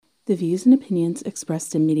The views and opinions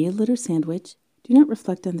expressed in Media Litter Sandwich do not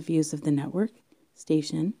reflect on the views of the network,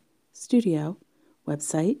 station, studio,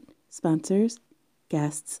 website, sponsors,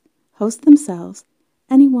 guests, hosts themselves,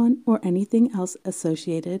 anyone or anything else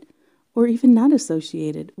associated or even not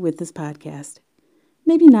associated with this podcast.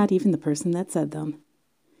 Maybe not even the person that said them.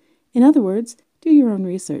 In other words, do your own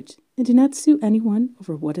research and do not sue anyone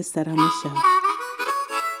over what is said on this show.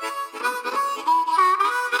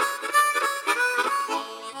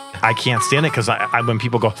 I can't stand it because I when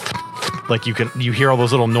people go like you hear all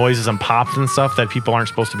those little noises and pops and stuff that people aren't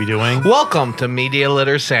supposed to be doing. Welcome to Media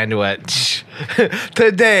Litter Sandwich.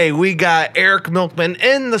 Today we got Eric Milkman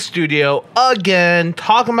in the studio again,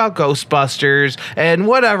 talking about Ghostbusters and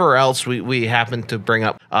whatever else we happen to bring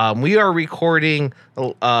up. We are recording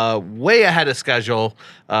way ahead of schedule.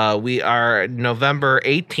 We are December.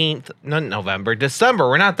 We're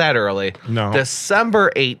not that early. No.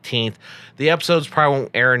 December 18th. The episodes probably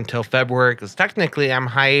won't air until February because technically I'm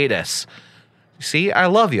hiatus. See, I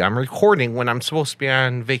love you. I'm recording when I'm supposed to be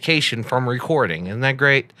on vacation from recording. Isn't that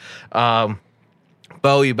great? Bo,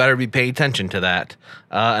 you better be paying attention to that.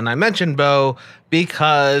 And I mentioned Bo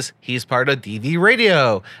because he's part of DV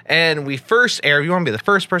Radio. And we first air, if you want to be the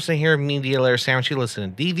first person to hear Media Litter Sandwich, you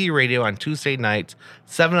listen to DV Radio on Tuesday nights,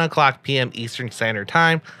 7 o'clock p.m. Eastern Standard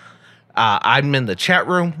Time. I'm in the chat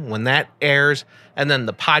room when that airs. And then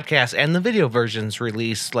the podcast and the video versions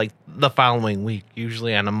release like the following week,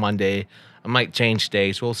 usually on a Monday. I might change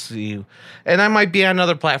days. We'll see. And I might be on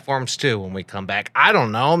other platforms too when we come back. I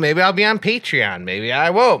don't know. Maybe I'll be on Patreon. Maybe I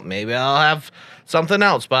won't. Maybe I'll have something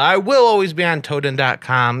else. But I will always be on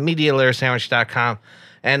Toadin.com, MediaLitterSandwich.com,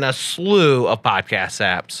 and a slew of podcast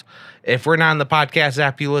apps. If we're not on the podcast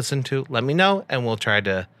app you listen to, let me know, and we'll try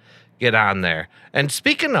to get on there. And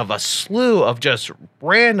speaking of a slew of just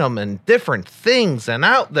random and different things and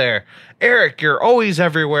out there, Eric, you're always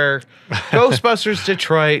everywhere. Ghostbusters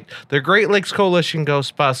Detroit, the Great Lakes Coalition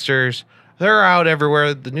Ghostbusters, they're out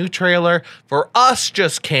everywhere. The new trailer for Us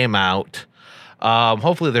just came out.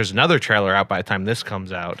 Hopefully there's another trailer out by the time this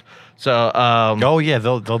comes out. So, oh yeah,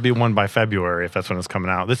 there'll be one by February if that's when it's coming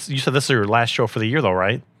out. You said this is your last show for the year though,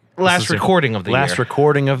 right? Last recording of the year. Last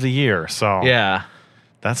recording of the year. So yeah.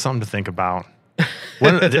 That's something to think about.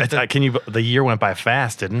 The year went by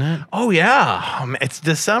fast, didn't it? Oh yeah. Oh, man, it's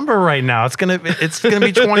December right now. It's gonna be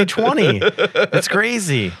 2020. It's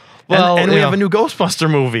crazy. Well, and we have a new Ghostbuster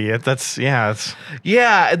movie.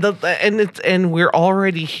 And we're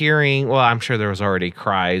already hearing. Well, I'm sure there was already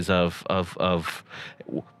cries of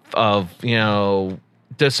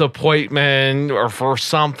disappointment or for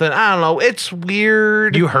something. I don't know. It's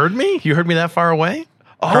weird. You heard me? You heard me that far away?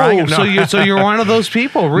 Oh, so you're one of those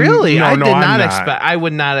people, really? No, I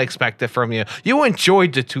would not expect it from you. You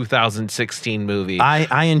enjoyed the 2016 movie.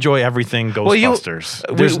 I enjoy everything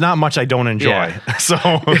Ghostbusters. There's not much I don't enjoy. Yeah. So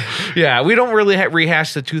yeah, we don't really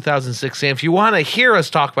rehash the 2016. If you want to hear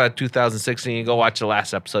us talk about 2016, you go watch the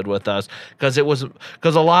last episode with us because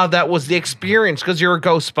a lot of that was the experience because you're a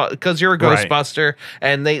Ghostbuster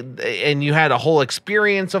and you had a whole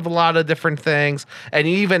experience of a lot of different things and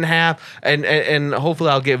you even have and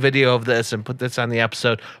hopefully I'll get video of this and put this on the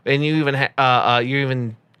episode. And you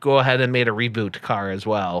even go ahead and made a reboot car as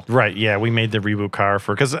well. Right. Yeah, we made the reboot car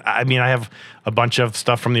because I have a bunch of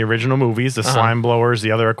stuff from the original movies, the slime blowers,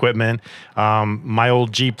 the other equipment, my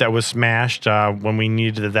old Jeep that was smashed when we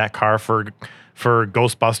needed that car for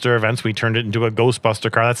Ghostbuster events. We turned it into a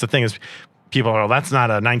Ghostbuster car. That's the thing is people are, that's not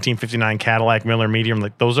a 1959 Cadillac Miller Medium.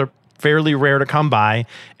 Like those are fairly rare to come by,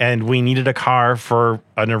 and we needed a car for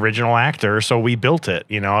an original actor, so we built it.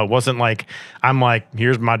 It wasn't like I'm like,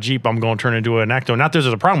 here's my Jeep, I'm going to turn it into an Ecto. Not there's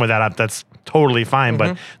a problem with that. That's totally fine,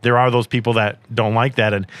 but there are those people that don't like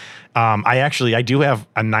that. And I do have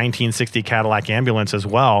a 1960 Cadillac ambulance as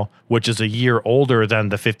well, which is a year older than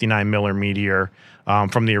the 59 Miller Meteor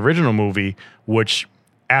from the original movie, which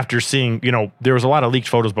after seeing, there was a lot of leaked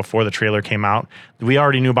photos before the trailer came out. We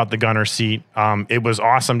already knew about the gunner seat. It was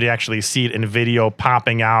awesome to actually see it in video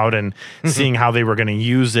popping out and seeing how they were going to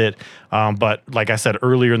use it. But like I said,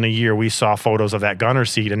 earlier in the year, we saw photos of that gunner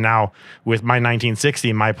seat. And now with my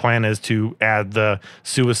 1960, my plan is to add the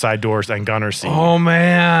suicide doors and gunner seat. Oh,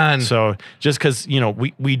 man. So just because,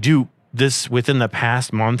 we do this within the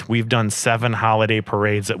past month, we've done 7 holiday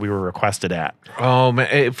parades that we were requested at. Oh man,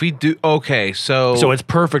 if we do, okay, so it's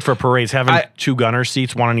perfect for parades. Having 2 gunner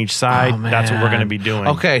seats, 1 on each side. Oh, that's what we're going to be doing.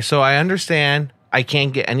 Okay, so I understand. I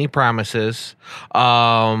can't get any promises.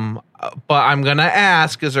 But I'm gonna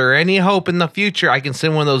ask: is there any hope in the future I can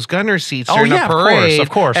send one of those gunner seats during a parade? Of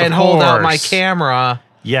course, and hold out my camera?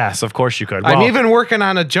 Yes, of course you could. I'm Well, even working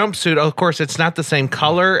on a jumpsuit. Of course, it's not the same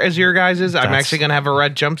color as your guys's. I'm actually going to have a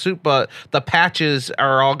red jumpsuit, but the patches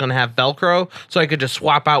are all going to have Velcro, so I could just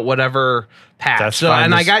swap out whatever patch. That's So, fine.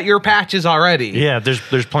 and I got your patches already. yeah,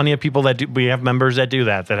 there's plenty of people that do. We have members that do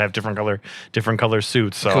that have different color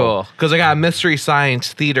suits. So Cool. Because I got a Mystery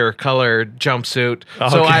Science Theater color jumpsuit.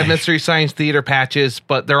 So I have Okay. Mystery Science Theater patches,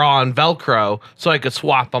 but they're all on Velcro, so I could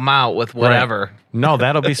swap them out with whatever. No,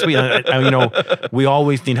 that'll be sweet. You know, we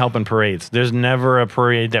always need help in parades. There's never a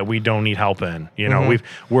parade that we don't need help in. You know,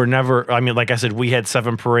 we're never. I mean, like I said, we had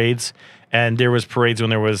 7 parades, and there was parades when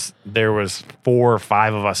there was 4 or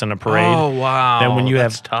 5 of us in a parade. Oh, wow. Then when you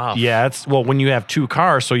That's have tough. yeah, when you have 2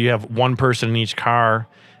 cars, so you have 1 person in each car.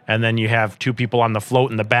 And then you have 2 people on the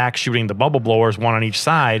float in the back shooting the bubble blowers, 1 on each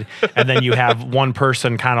side. And then you have 1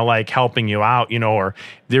 person kind of like helping you out, you know, or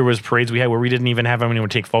there was parades we had where we didn't even have anyone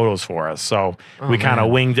take photos for us. So we kind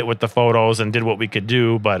of winged it with the photos and did what we could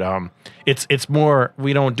do. But it's more,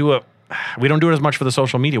 we don't do it as much for the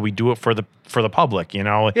social media. We do it for the public, you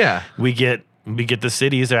know. Yeah. We get the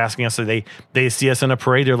cities, they're asking us, so they see us in a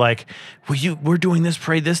parade, they're like, we're doing this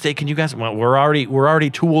parade this day, can you guys, well, we're already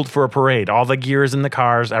tooled for a parade, all the gear is in the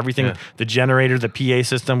cars, everything, the generator, the PA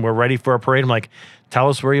system, we're ready for a parade. I'm like, tell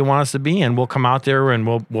us where you want us to be and we'll come out there and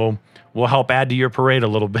we'll help add to your parade a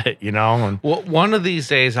little bit, you know. And Well, one of these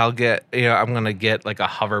days I'm going to get like a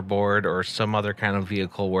hoverboard or some other kind of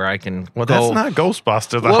vehicle where I can well, go. that's not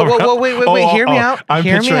Ghostbusters. Whoa, wait, hear me out.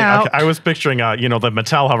 Hear me out. I was picturing, you know, the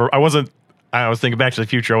Mattel hover. I was thinking Back to the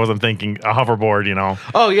Future. I wasn't thinking a hoverboard, you know.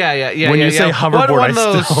 Oh yeah. When you say hoverboard, one of I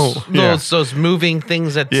those still- yeah. those moving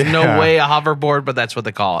things that's no Yeah. way a hoverboard, but that's what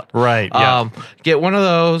they call it. Right, yeah. Get one of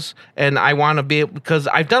those, and I want to be, because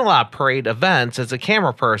I've done a lot of parade events as a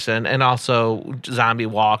camera person, and also zombie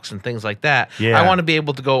walks and things like that. Yeah. I want to be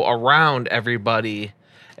able to go around everybody,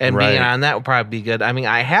 and Right. being on that would probably be good. I mean,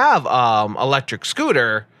 I have electric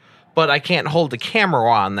scooter, but I can't hold the camera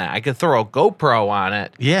on that. I could throw a GoPro on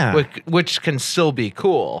it, Yeah. which can still be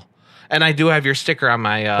cool. And I do have your sticker on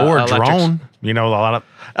my Or electric drone. You know,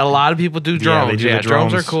 A lot of people do Yeah, drones. they do Yeah, the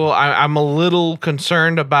drones are drones. cool. I'm a little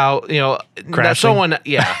concerned about, that Crashing? someone.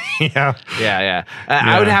 Yeah, yeah. yeah.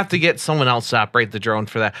 I would have to get someone else to operate the drone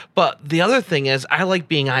for that. But the other thing is, I like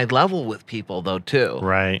being eye level with people though too.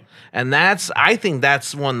 Right. And I think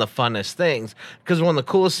that's one of the funnest things, because one of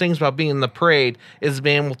the coolest things about being in the parade is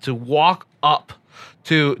being able to walk up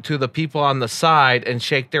to the people on the side and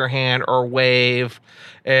shake their hand or wave,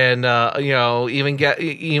 and even get,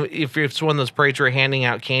 if it's one of those parades where you're handing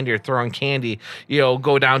out candy or throwing candy,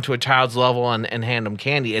 go down to a child's level and hand them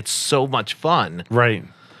candy. It's so much fun. Right.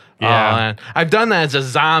 Yeah. And I've done that as a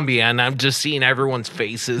zombie, and I'm just seeing everyone's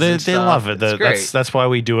faces. They and stuff. love it. It's great. That's why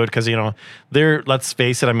we do it, because let's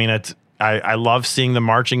face it. I mean, I love seeing the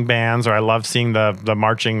marching bands, or I love seeing the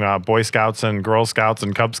marching Boy Scouts and Girl Scouts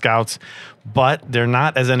and Cub Scouts, but they're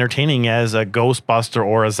not as entertaining as a Ghostbuster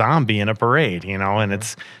or a zombie in a parade, and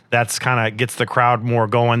that's kind of gets the crowd more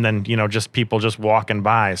going than, just people just walking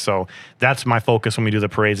by. So that's my focus when we do the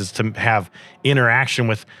parades, is to have interaction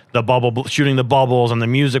with the shooting the bubbles and the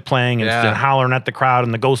music playing and hollering at the crowd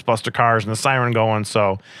and the Ghostbuster cars and the siren going.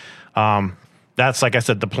 So, that's, like I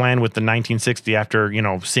said, the plan with the 1960. After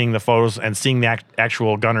seeing the photos and seeing the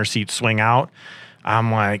actual gunner seat swing out,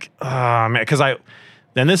 I'm like, oh man, because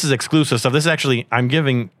then this is exclusive stuff. This is actually, I'm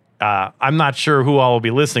giving. I'm not sure who all will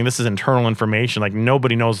be listening. This is internal information. Like,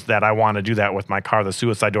 nobody knows that I want to do that with my car, the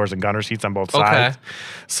suicide doors and gunner seats on both sides.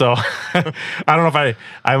 So I don't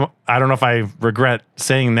know if I regret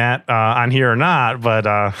saying that on here or not, but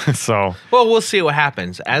so. Well, we'll see what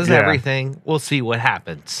happens. As everything, we'll see what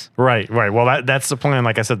happens. Right. Well, that's the plan.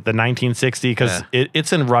 Like I said, the 1960, because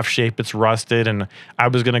it's in rough shape. It's rusted, and I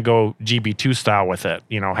was gonna go GB2 style with it.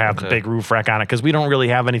 Have the big roof rack on it, because we don't really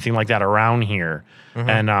have anything like that around here. Mm-hmm.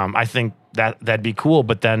 And I think that'd be cool.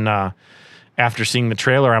 But then after seeing the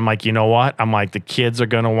trailer, I'm like, you know what? I'm like, the kids are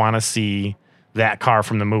gonna want to see that car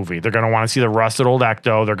from the movie. They're going to want to see the rusted old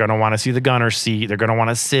Ecto. They're going to want to see the gunner seat. They're going to want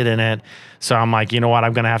to sit in it. So I'm like, you know what?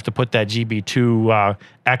 I'm going to have to put that GB2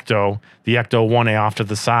 Ecto, the Ecto 1A, off to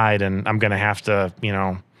the side, and I'm going to have to,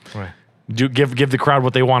 give the crowd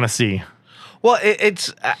what they want to see. Well,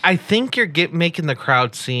 I think you're making the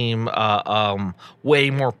crowd seem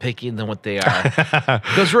way more picky than what they are.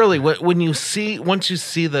 Because really, once you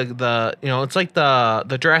see the it's like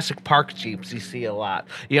the Jurassic Park Jeeps you see a lot.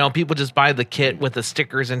 People just buy the kit with the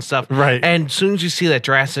stickers and stuff. Right. And as soon as you see that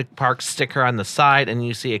Jurassic Park sticker on the side, and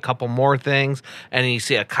you see a couple more things, and you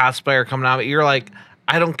see a cosplayer coming out of it, you're like,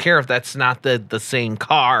 I don't care if that's not the same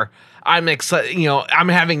car. I'm excited. I'm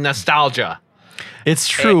having nostalgia. It's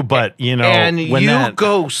true, but and when you that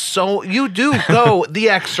do go the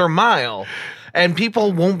extra mile, and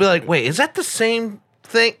people won't be like, wait, is that the same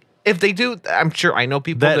thing? If they do, I'm sure I know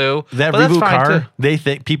people do. That but that's reboot fine car,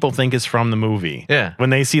 too. people think it's from the movie. Yeah.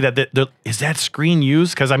 When they see that, is that screen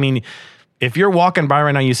used? Because I mean, if you're walking by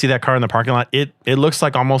right now, you see that car in the parking lot. It looks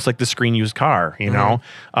like almost like the screen used car.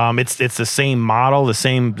 It's the same model, the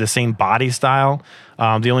same body style.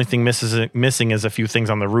 The only thing missing is a few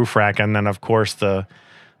things on the roof rack, and then of course the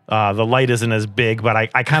light isn't as big. But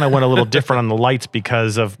I kind of went a little different on the lights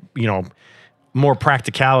because of more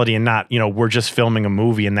practicality and not, we're just filming a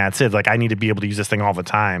movie and that's it. Like I need to be able to use this thing all the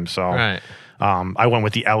time. So I went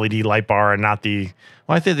with the LED light bar and not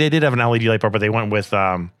I think they did have an LED light bar, but they went with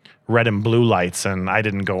red and blue lights, and I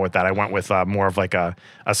didn't go with that. I went with more of like a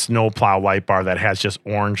snowplow light bar that has just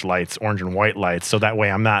orange and white lights. So that way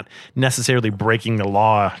I'm not necessarily breaking the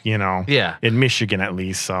law, in Michigan at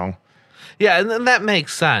least. So. Yeah, and then that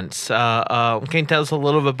makes sense. Can you tell us a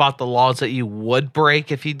little bit about the laws that you would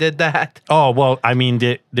break if you did that? Oh, well, I mean,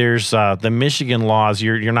 there's the Michigan laws.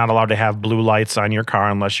 You're not allowed to have blue lights on your car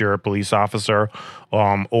unless you're a police officer,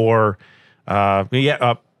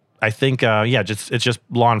 I think it's just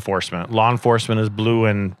law enforcement. Law enforcement is blue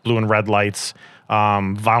and red lights.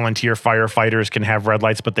 Volunteer firefighters can have red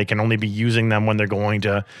lights, but they can only be using them when they're going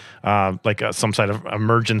to some sort of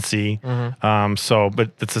emergency.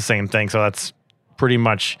 But it's the same thing. So that's pretty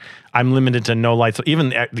much, I'm limited to no lights. So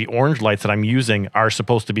even the orange lights that I'm using are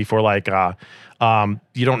supposed to be for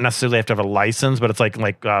you don't necessarily have to have a license, but it's like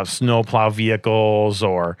snowplow vehicles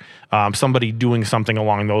or somebody doing something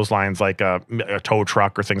along those lines, like a tow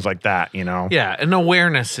truck or things like that, Yeah, an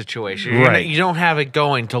awareness situation. Right. You don't have it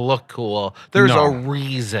going to look cool. There's a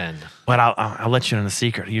reason. But I'll let you in a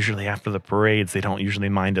secret. Usually after the parades, they don't usually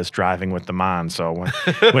mind us driving with them on. So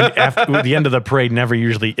when after the end of the parade,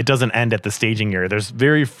 it doesn't end at the staging area. There's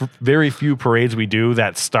very few parades we do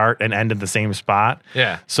that start and end at the same spot.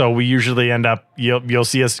 Yeah. So we usually end up, you'll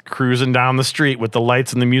see us cruising down the street with the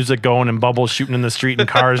lights and the music going and bubbles shooting in the street and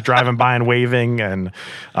cars driving by and waving. And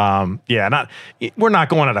we're not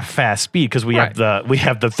going at a fast speed because we have the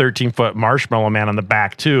 13-foot marshmallow man on the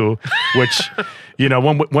back too, which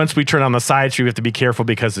once we turn on the side street, we have to be careful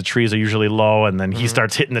because the trees are usually low, and then he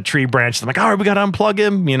starts hitting the tree branch. I'm like, all right, we got to unplug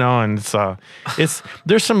him, and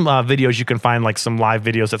there's some videos you can find, like some live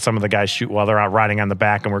videos that some of the guys shoot while they're out riding on the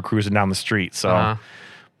back and we're cruising down the street. So,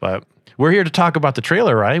 but we're here to talk about the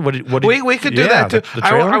trailer, right? We could do that too. The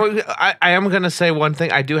trailer? I am going to say one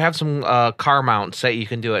thing. I do have some car mounts that you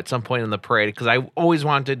can do at some point in the parade because I always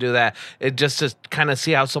wanted to do that. It just to kind of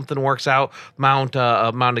see how something works out. Mount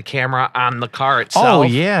a camera on the car itself. Oh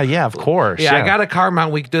yeah, of course. Yeah, I got a car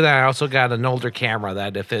mount. We could do that. I also got an older camera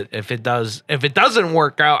that if it doesn't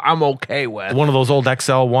work out, I'm okay with. One of those old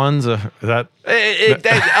XL ones. Let's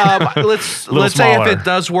say if it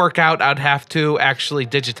does work out, I'd have to actually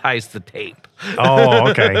digitize the tape. Oh,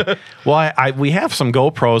 okay. Well, we have some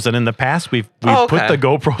GoPros, and in the past we've put the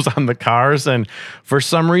GoPros on the cars, and for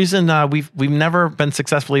some reason we've never been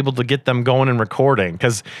successfully able to get them going and recording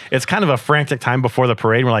because it's kind of a frantic time before the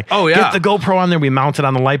parade. We're like, get the GoPro on there. We mount it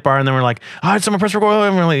on the light bar, and then we're like, all right, someone press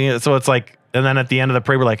record. So it's like. And then at the end of the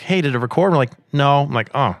parade, we're like, hey, did it record? We're like, no. I'm like,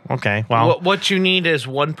 oh, okay. Well, what you need is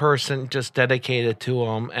one person just dedicated to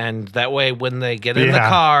them. And that way, when they get in the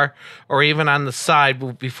car or even on the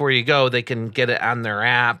side before you go, they can get it on their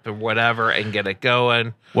app or whatever and get it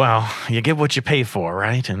going. Well, you get what you pay for,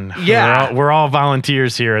 right? And we're all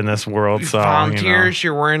volunteers here in this world. So volunteers,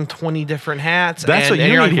 you're wearing 20 different hats. That's what you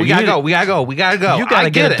need. Like, we gotta go. You gotta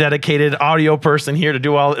get a dedicated audio person here to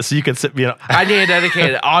do all this so you can sit. I need a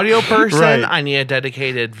dedicated audio person. Right. I need a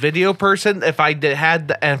dedicated video person. If I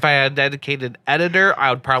had a dedicated editor,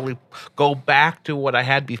 I would probably go back to what I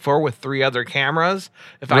had before with 3 other cameras.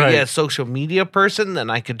 If I get a social media person, then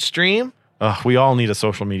I could stream. We all need a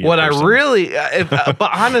social media person. But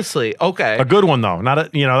honestly, okay. A good one, though. Not a,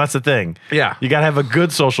 that's the thing. Yeah. You got to have a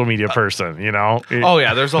good social media person, Oh,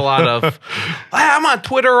 yeah. There's a lot of, I'm on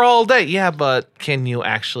Twitter all day. Yeah, but can you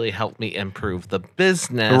actually help me improve the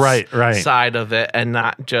business side of it and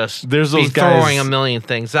not just There's those throwing guys, a million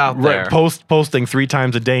things out there? Posting 3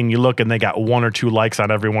 times a day, and you look and they got 1 or 2 likes on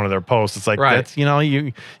every one of their posts. It's like, that's,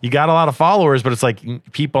 you got a lot of followers, but it's like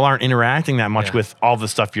people aren't interacting that much with all the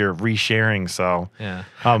stuff you're resharing. So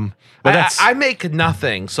but I make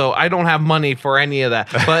nothing, so I don't have money for any of that.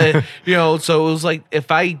 But so it was like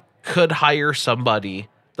if I could hire somebody,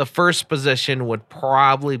 the first position would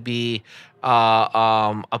probably be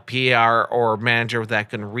a PR or manager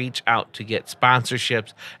that can reach out to get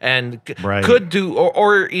sponsorships and could do,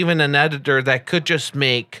 or even an editor that could just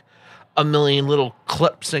make a million little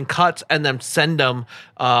clips and cuts and then send them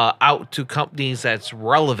out to companies that's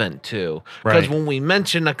relevant to. Because Right. when we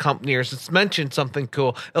mention a company or it's mentioned something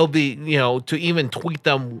cool, it'll be, to even tweet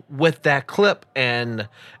them with that clip and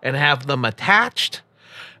have them attached,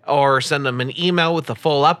 or send them an email with a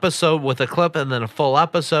full episode with a clip and then a full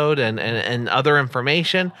episode and other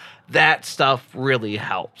information. That stuff really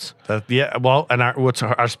helps. Well, and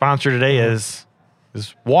our sponsor today is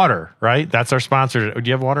water, right? That's our sponsor. Do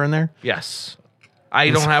you have water in there? Yes. I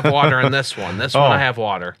don't have water in this one. This one I have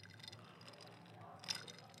water.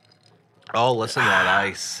 Oh, listen to that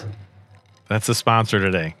ice. That's the sponsor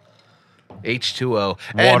today. H2O.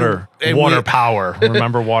 Water Power.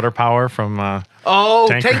 Remember Water Power from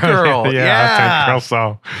Tank Girl. Yeah. Tank Girl.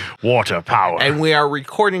 So Water Power. And we are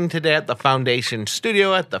recording today at the Foundation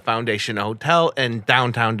Studio at the Foundation Hotel in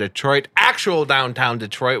downtown Detroit. Actual downtown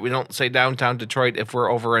Detroit. We don't say downtown Detroit if we're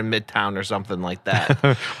over in Midtown or something like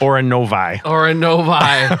that. Or in Novi. Or in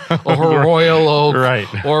Novi. Or Royal Oak. Right.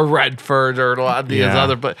 Or Redford or a lot of these Yeah.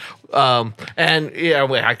 other. But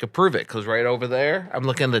I could prove it because right over there, I'm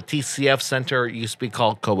looking at the TCF Center. It used to be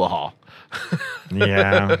called Cobo Hall.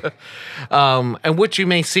 Yeah. And which you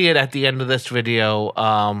may see it at the end of this video.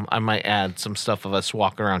 I might add some stuff of us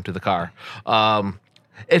walking around to the car.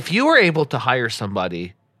 If you were able to hire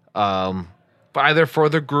somebody, either for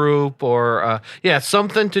the group or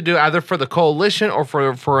something to do either for the coalition or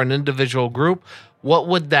for an individual group, what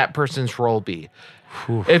would that person's role be?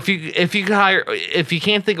 If you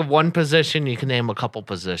can't think of one position, you can name a couple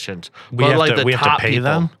positions. We have to pay people.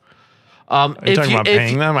 them? Are you talking about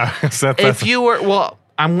paying them? If you were,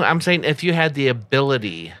 I'm saying if you had the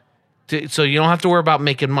ability to, so you don't have to worry about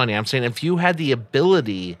making money. I'm saying if you had the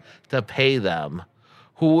ability to pay them,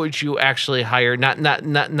 who would you actually hire? Not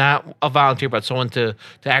a volunteer, but someone to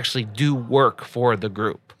actually do work for the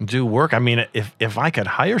group. Do work. I mean, if I could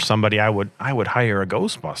hire somebody, I would hire a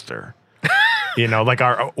Ghostbuster. Like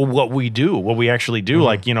what we actually do,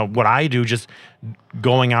 like, what I do, just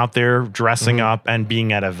going out there, dressing up and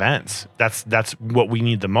being at events. That's what we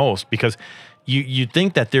need the most, because you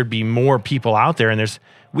think that there'd be more people out there, and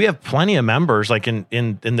we have plenty of members, like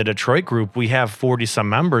in the Detroit group, we have 40 some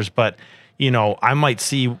members, but I might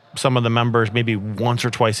see some of the members maybe once or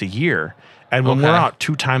twice a year. And when we're out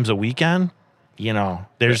 2 times a weekend,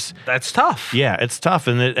 that's tough. Yeah, it's tough.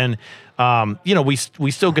 And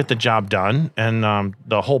we still get the job done. And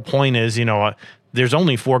the whole point is, there's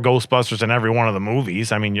only 4 Ghostbusters in every one of the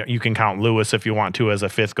movies. I mean, you can count Lewis if you want to as a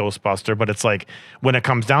 5th Ghostbuster, but it's like, when it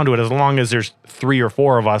comes down to it, as long as there's 3 or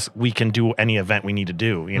 4 of us, we can do any event we need to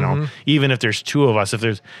do, even if there's 2 of us. If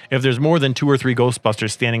there's more than 2 or 3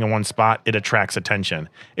 Ghostbusters standing in one spot, it attracts attention.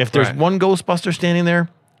 If there's one Ghostbuster standing there,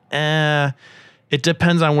 it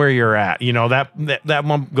depends on where you're at. That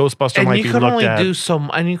one Ghostbuster might be looked at.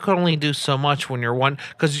 And you can only do so much when you're one,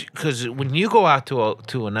 because when you go out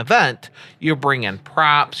to an event, you're bringing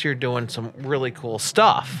props, you're doing some really cool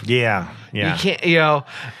stuff. Yeah. You can't,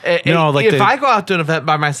 if I go out to an event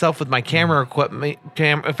by myself with my camera equipment,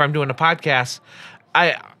 if I'm doing a podcast,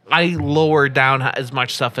 I lower down as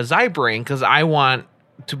much stuff as I bring, because I want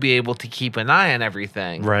to be able to keep an eye on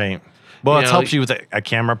everything. Right. Well, it helps you with a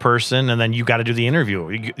camera person, and then you got to do the interview.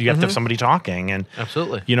 You have to have somebody talking, and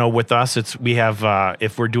absolutely. With us, we have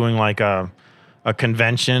if we're doing like a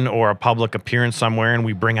convention or a public appearance somewhere, and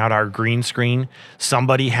we bring out our green screen,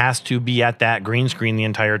 somebody has to be at that green screen the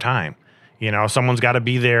entire time. Someone's got to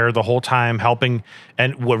be there the whole time helping.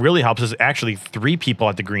 And what really helps is actually 3 people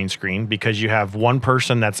at the green screen, because you have one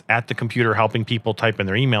person that's at the computer helping people type in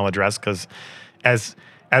their email address, because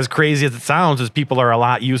as crazy as it sounds, is people are a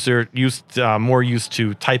lot more used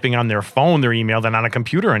to typing on their phone their email than on a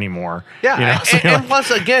computer anymore. Yeah, and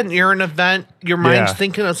plus, again, you're an event. Your mind's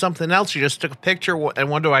thinking of something else. You just took a picture, and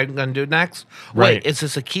what do I going to do next? Right. Wait, is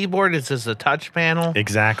this a keyboard? Is this a touch panel?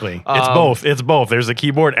 Exactly. It's both. It's both. There's a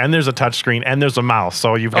keyboard, and there's a touch screen, and there's a mouse.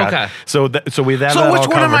 So you've got so we have So that which all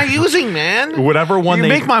one am I covered. using, man? Whatever one you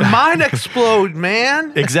make my mind explode,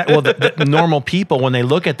 man. Exactly. Well, the normal people, when they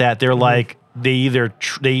look at that, they're like, they either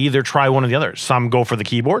try one or the other. Some go for the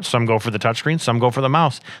keyboard, some go for the touchscreen, some go for the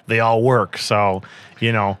mouse. They all work. So,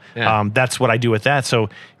 that's what I do with that. So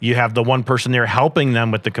you have the one person there helping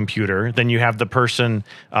them with the computer. Then you have the person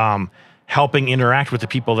helping interact with the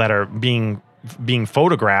people that are being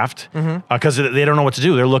photographed, because they don't know what to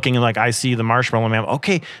do. They're looking and like, I see the Marshmallow Man.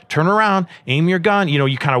 Okay, turn around, aim your gun.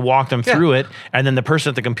 You kind of walk them through it. And then the person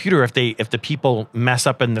at the computer, if the people mess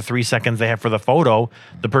up in the 3 seconds they have for the photo,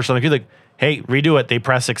 the person on the computer, like, hey, redo it. They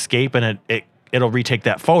press escape, and it'll retake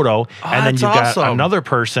that photo. And then you've got another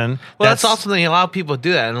person. Well, that's awesome that you allow people to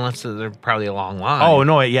do that, unless they're probably a long line. Oh,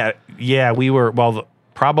 no, yeah. We were,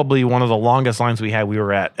 probably one of the longest lines we had. We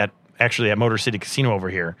were at Motor City Casino over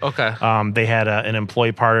here. Okay. They had an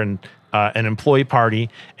employee party,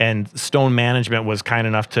 and Stone Management was kind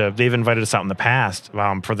enough to. They've invited us out in the past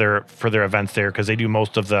for their events there because they do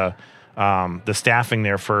most of the staffing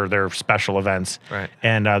there for their special events. Right.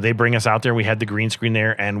 And they bring us out there. We had the green screen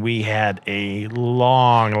there, and we had a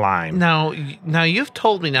long line. Now you've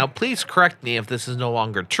told me. Now, please correct me if this is no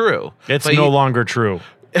longer true. It's no longer true.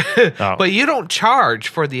 But you don't charge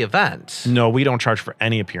for the events. No, we don't charge for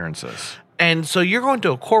any appearances. And so you're going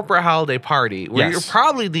to a corporate holiday party where Yes. you're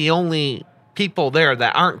probably the only people there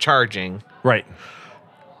that aren't charging. Right.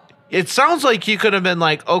 It sounds like you could have been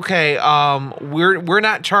like, okay, we're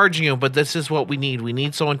not charging you, but this is what we need. We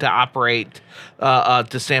need someone to operate,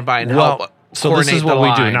 to stand by and help. So this is coordinate what the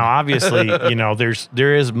we do. line. Now, obviously,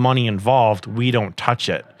 there is money involved. We don't touch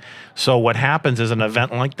it. So what happens is an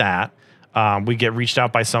event like that, we get reached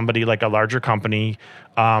out by somebody like a larger company.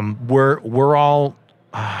 We're all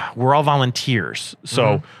volunteers.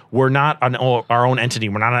 So we're not our own entity.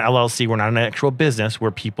 We're not an LLC. We're not an actual business.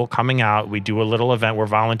 We're people coming out. We do a little event. We're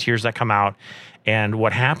volunteers that come out. And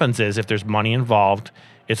what happens is if there's money involved,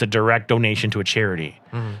 it's a direct donation to a charity.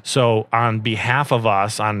 So on behalf of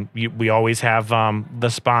us, we always have the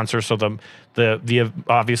sponsor. So the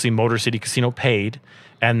obviously Motor City Casino paid,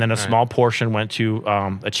 and then a small portion went to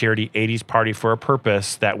a charity, 80s Party for a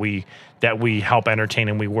Purpose, that we help entertain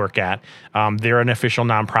and we work at. They're an official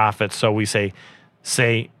nonprofit, so we say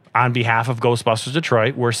on behalf of Ghostbusters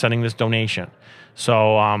Detroit, we're sending this donation.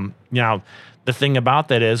 So the thing about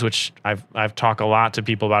that is, which I've talked a lot to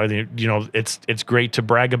people about it, it's great to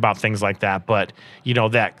brag about things like that, but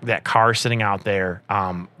that car sitting out there,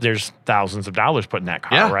 there's thousands of dollars put in that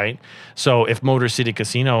car, right? So if Motor City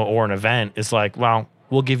Casino or an event is like, well,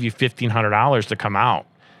 we'll give you $1,500 to come out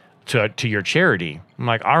to your charity. I'm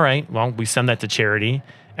like, all right, well, we send that to charity,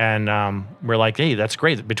 and we're like, hey, that's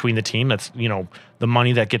great. Between the team, that's the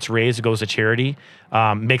money that gets raised goes to charity,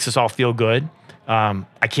 makes us all feel good.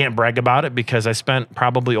 I can't brag about it because I spent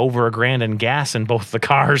probably over $1,000 in gas in both the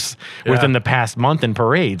cars within the past month in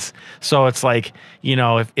parades. So it's like,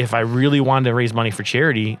 if I really wanted to raise money for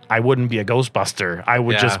charity, I wouldn't be a Ghostbuster. I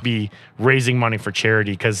would just be raising money for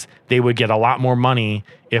charity because they would get a lot more money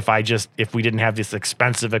if we didn't have this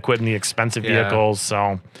expensive equipment, the expensive vehicles.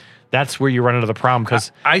 So that's where you run into the problem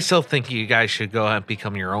because I still think you guys should go and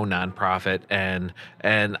become your own nonprofit, and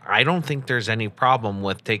I don't think there's any problem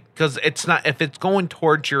with because it's not, if it's going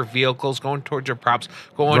towards your vehicles, going towards your props,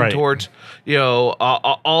 going towards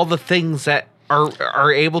all the things that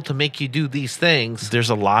are able to make you do these things. There's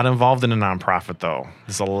a lot involved in a nonprofit, though.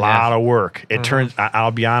 There's a lot of work. It turns.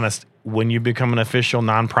 I'll be honest. When you become an official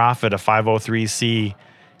nonprofit, a 503c,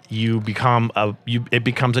 it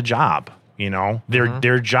becomes a job.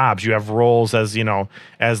 They're jobs. You have roles as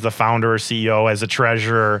the founder or CEO, as a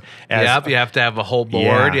treasurer. You have to have a whole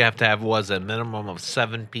board. You have to have a minimum of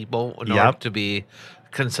 7 people in order to be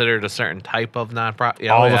considered a certain type of nonprofit.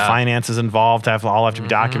 All the finances involved have to be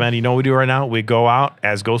documented. You know what we do right now? We go out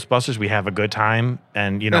as Ghostbusters. We have a good time,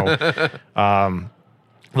 and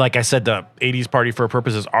like I said, the 80s Party for a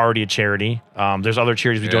Purpose is already a charity. There's other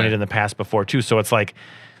charities we donated in the past before too. So it's like,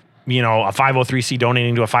 a 503c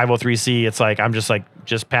donating to a 503c, it's like, I'm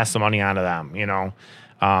just pass the money on to them,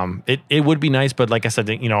 It would be nice, but like I said,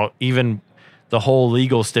 even the whole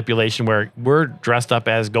legal stipulation where we're dressed up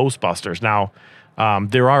as Ghostbusters. Now,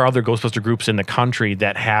 there are other Ghostbuster groups in the country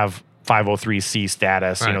that have 503c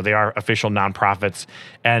status. Right. They are official nonprofits,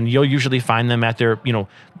 and you'll usually find them at their,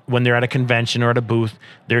 when they're at a convention or at a booth,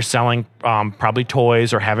 they're selling probably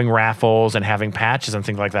toys or having raffles and having patches and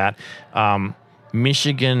things like that.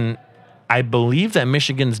 Michigan, I believe that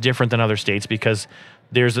Michigan's different than other states because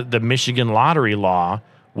there's the Michigan lottery law,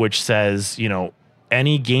 which says,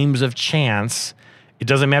 any games of chance, it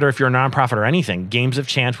doesn't matter if you're a nonprofit or anything, games of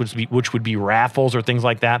chance, which would be raffles or things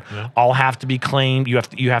like that, all have to be claimed.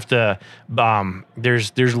 You have to,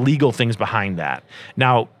 there's legal things behind that.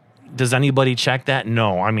 Now, does anybody check that?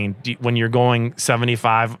 No. I mean, when you're going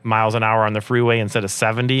 75 miles an hour on the freeway instead of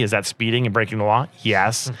 70, is that speeding and breaking the law?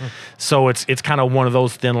 Yes. So it's kind of one of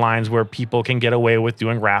those thin lines where people can get away with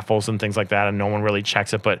doing raffles and things like that, and no one really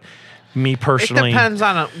checks it. But me personally, it depends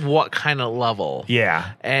on what kind of level.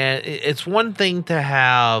 Yeah. And it's one thing to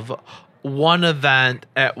have one event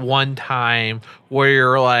at one time where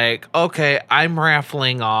you're like, okay, I'm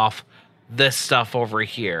raffling off this stuff over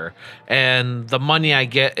here, and the money I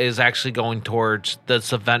get is actually going towards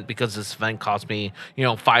this event because this event cost me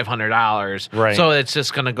 $500, right? So it's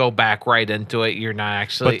just going to go back right into it. You're not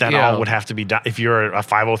actually, but that all would have to be if you're a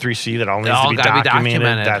 503c, that all needs to be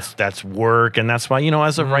documented. That's work, and that's why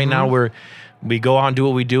as of right now we go out and do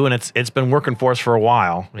what we do, and it's been working for us for a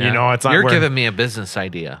while. Yeah. You know, it's not You're giving me a business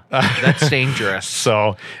idea. That's dangerous.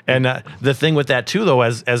 So, and the thing with that too, though,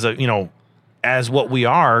 as a as what we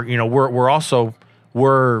are,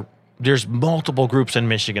 we're there's multiple groups in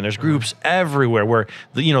Michigan. There's groups everywhere. Where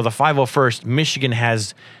the 501st Michigan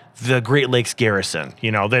has the Great Lakes Garrison.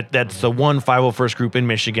 That's the one 501st group in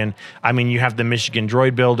Michigan. I mean, you have the Michigan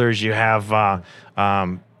Droid Builders. You have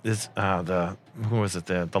who was it?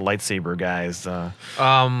 The lightsaber guys. There's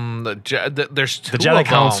two the Jedi of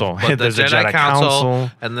Council. Them, but There's the a Jedi Council,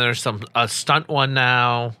 Council, and there's a stunt one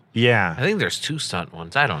now. Yeah, I think there's 2 stunt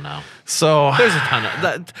ones. I don't know. So there's a ton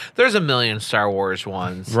of there's a million Star Wars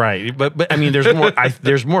ones. Right, but I mean, there's more.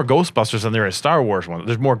 There's more Ghostbusters than there is Star Wars ones.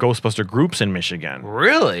 There's more Ghostbuster groups in Michigan.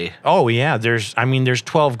 Really? Oh yeah. There's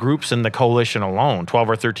 12 groups in the coalition alone. 12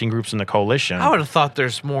 or 13 groups in the coalition. I would have thought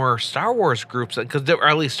there's more Star Wars groups because there are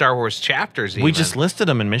at least Star Wars chapters. We just listed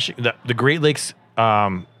them in Michigan. The Great Lakes.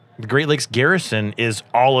 The Great Lakes Garrison is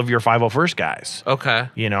all of your 501st guys. Okay.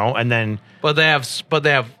 And then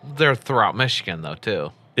they're throughout Michigan though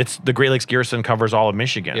too. It's the Great Lakes Garrison covers all of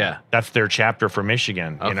Michigan. Yeah. That's their chapter for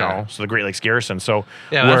Michigan, Okay. So the Great Lakes Garrison. So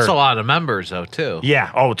yeah, that's a lot of members though too.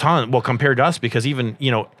 Yeah, a ton. Well, compared to us, because even,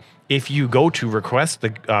 if you go to request the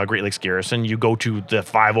Great Lakes Garrison, you go to the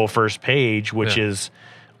 501st page, which is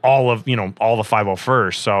all of, all the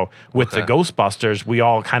 501st. So with the Ghostbusters, we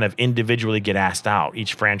all kind of individually get asked out.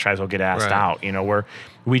 Each franchise will get asked out, where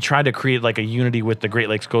we try to create like a unity with the Great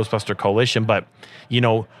Lakes Ghostbuster Coalition, but,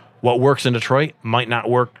 what works in Detroit might not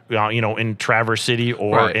work, in Traverse City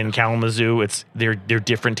or in Kalamazoo. They're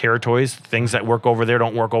different territories. Things that work over there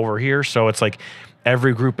don't work over here. So it's like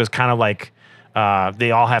every group is kind of like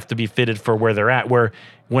they all have to be fitted for where they're at. Where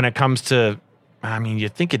when it comes to, I mean,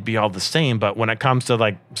 you'd think it'd be all the same, but when it comes to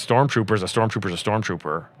like stormtroopers, a stormtrooper's a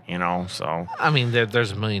stormtrooper, So I mean,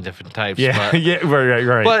 there's a million different types. Yeah, but, yeah,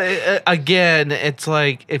 right. But again, it's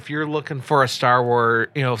like if you're looking for a Star Wars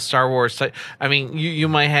type. I mean, you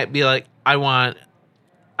might be like, I want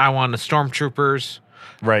the stormtroopers.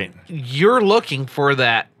 Right. You're looking for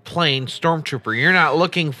that plain stormtrooper. You're not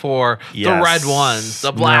looking for the red ones,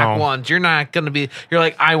 the black ones. You're not going to be, you're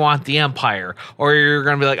like, I want the Empire, or you're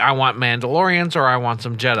going to be like, I want Mandalorians, or I want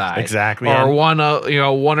some Jedi. Exactly. Or one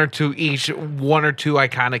or two each, one or two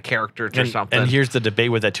iconic characters or something. And here's the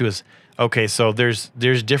debate with that too is, okay, so there's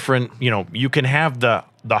different, you can have the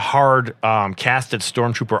hard casted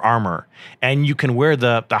stormtrooper armor, and you can wear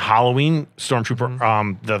the Halloween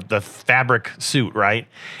stormtrooper the fabric suit, right?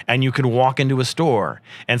 And you can walk into a store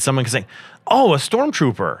and someone can say, "Oh, a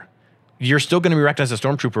stormtrooper." You're still going to be recognized as a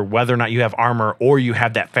stormtrooper whether or not you have armor or you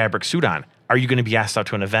have that fabric suit on. Are you going to be asked out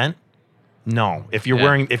to an event? No. If you're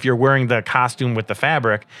wearing the costume with the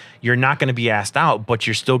fabric, you're not going to be asked out, but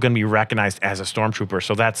you're still going to be recognized as a stormtrooper.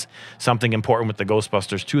 So that's something important with the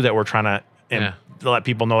Ghostbusters too, that we're trying to let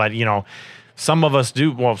people know that, some of us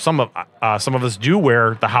do. Well, some of us do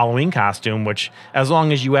wear the Halloween costume, which as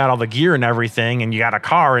long as you add all the gear and everything, and you got a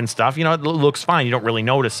car and stuff, it looks fine. You don't really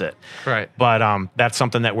notice it. Right. But that's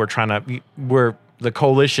something that we're trying to. The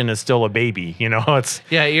coalition is still a baby, It's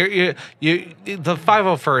you the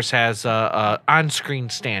 501st has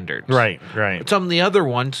on-screen standards. Right. Some of the other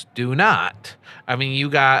ones do not. I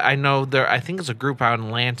mean, I think it's a group out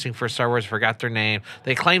in Lansing for Star Wars. Forgot their name.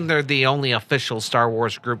 They claim they're the only official Star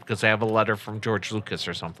Wars group because they have a letter from George Lucas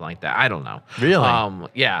or something like that. I don't know. Really?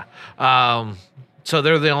 Yeah. So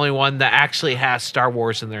they're the only one that actually has Star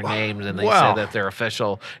Wars in their names, and they say that they're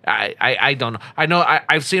official. I don't know. I know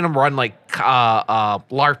I've seen them run like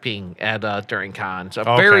LARPing at during cons,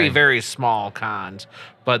 very very small cons,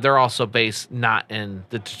 but they're also based not in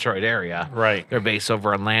the Detroit area. Right. They're based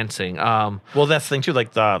over in Lansing. Well, that's the thing too.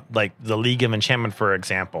 Like the League of Enchantment, for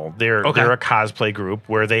example, they're a cosplay group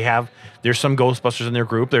where there's some Ghostbusters in their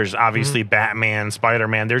group. There's obviously Batman,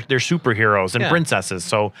 Spider-Man. They're superheroes and princesses.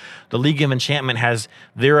 So the League of Enchantment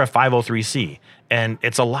they're a 503c. And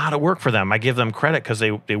it's a lot of work for them. I give them credit because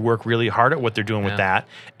they work really hard at what they're doing with that.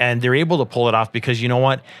 And they're able to pull it off because you know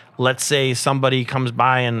what? Let's say somebody comes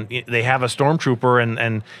by and they have a stormtrooper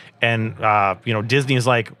and Disney's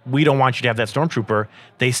like, we don't want you to have that stormtrooper.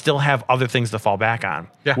 They still have other things to fall back on.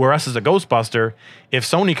 Yeah. Where us as a Ghostbuster, if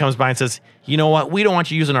Sony comes by and says, you know what? We don't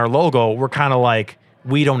want you using our logo. We're kind of like,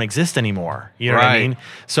 we don't exist anymore. You know what I mean?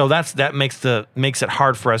 So that makes it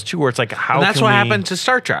hard for us too, where it's like, and that's what happened to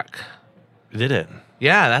Star Trek. Did it?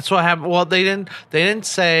 Yeah, that's what happened. Well, they didn't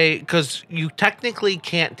say, because you technically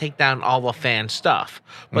can't take down all the fan stuff,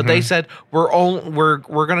 but they said we're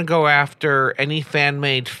going to go after any fan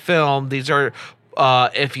made film. These are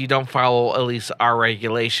if you don't follow at least our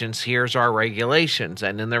regulations, here's our regulations.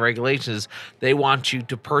 And in the regulations, they want you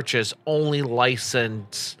to purchase only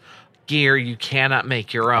licensed gear. You cannot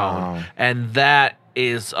make your own. Oh. And that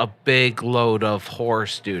is a big load of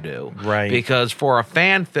horse doo-doo. Right. Because for a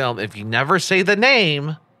fan film, if you never say the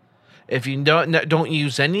name, if you don't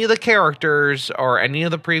use any of the characters or any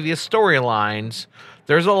of the previous storylines,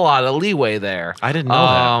 there's a lot of leeway there. I didn't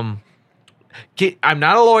know that. I'm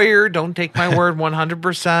not a lawyer. Don't take my word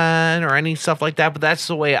 100% or any stuff like that. But that's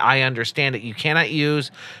the way I understand it. You cannot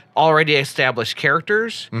use already established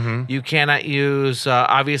characters. Mm-hmm. You cannot use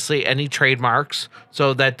obviously any trademarks.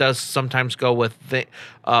 So that does sometimes go with the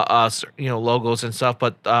logos and stuff.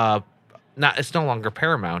 But it's no longer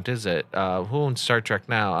Paramount, is it? Who owns Star Trek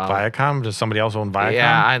now? Viacom? Does somebody else own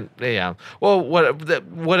Viacom? Yeah. Well,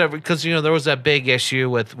 whatever, because there was that big issue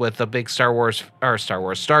with a big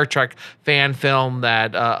Star Trek fan film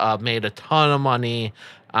that made a ton of money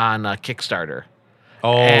on Kickstarter.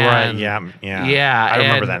 Oh, right. Yeah. I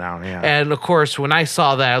remember that now. Yeah. And of course, when I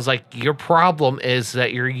saw that, I was like, your problem is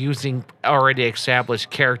that you're using already established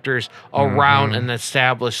characters around an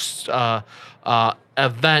established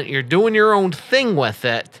event. You're doing your own thing with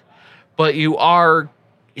it, but you are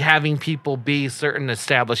having people be certain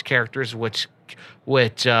established characters, which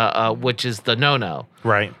is the no-no.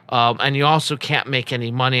 Right. And you also can't make any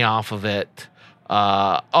money off of it.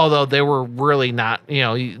 Although they were really not,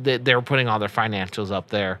 they were putting all their financials up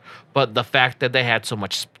there, but the fact that they had so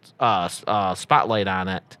much spotlight on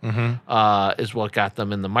it is what got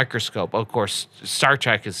them in the microscope. Of course, Star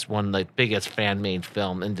Trek is one of the biggest fan-made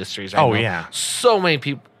film industries. Yeah. So many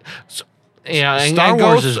people. Star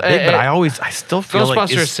Wars is big, but I still feel like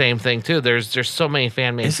Ghostbusters, same thing too. There's so many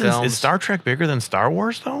fan-made films. Is Star Trek bigger than Star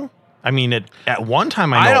Wars though? I mean, at one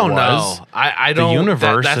time I don't know. I don't. The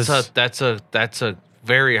universe That's a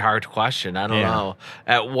very hard question. I don't know.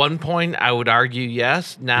 At one point, I would argue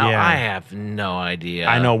yes. Now I have no idea.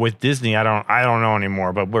 I know with Disney, I don't know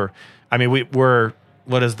anymore. But we're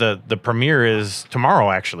what is the premiere is tomorrow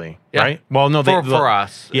actually, right? Well, no, for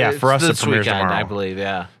us, for us the premiere weekend, tomorrow, I believe.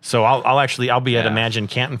 Yeah. So I'll be at Imagine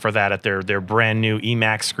Canton for that at their brand new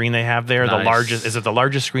IMAX screen they have there. Nice. The largest. Is it the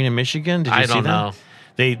largest screen in Michigan? Did you see that? I don't know.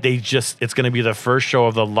 It's going to be the first show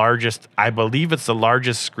of the largest, I believe it's the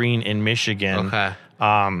largest screen in Michigan.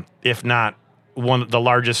 Okay. If not the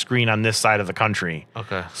largest screen on this side of the country.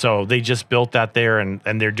 Okay. So they just built that there and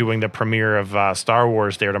they're doing the premiere of Star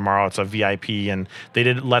Wars there tomorrow. It's a VIP and they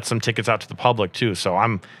did let some tickets out to the public too. So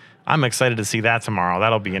I'm excited to see that tomorrow.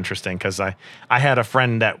 That'll be interesting because I had a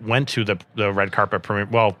friend that went to the red carpet premiere.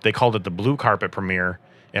 Well, they called it the blue carpet premiere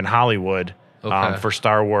in Hollywood. For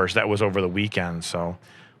Star Wars. That was over the weekend. So,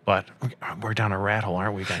 but we're down a rat hole,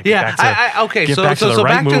 aren't we? So back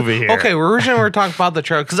to movie here. Okay, originally we were talking about the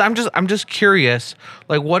trailer because I'm just curious.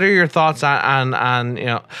 Like, what are your thoughts on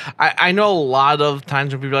I know a lot of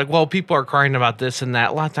times when people are like, well, people are crying about this and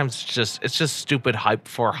that. A lot of times it's just stupid hype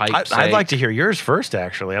for hype's sake. I'd like to hear yours first.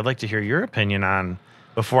 Actually, I'd like to hear your opinion on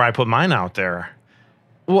before I put mine out there.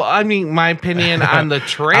 Well, I mean, my opinion on the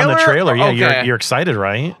trailer. On the trailer, yeah, okay. You're excited,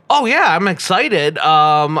 right? Oh yeah, I'm excited.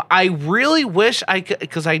 I really wish I could,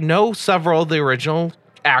 because I know several of the original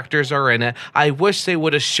actors are in it. I wish they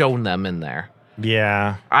would have shown them in there.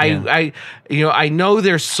 Yeah, I know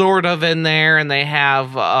they're sort of in there, and they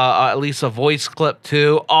have at least a voice clip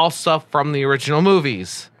too. All stuff from the original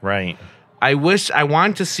movies. Right. I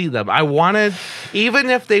wanted to see them. I wanted, even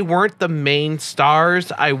if they weren't the main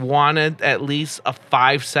stars, I wanted at least a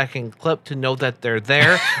 5-second clip to know that they're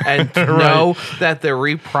there and to know that they're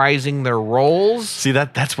reprising their roles. See,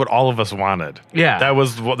 that's what all of us wanted. Yeah.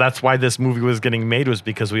 That's why this movie was getting made, was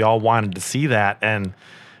because we all wanted to see that. And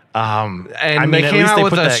they came out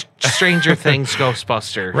with a Stranger Things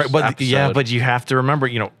Ghostbusters episode. But you have to remember,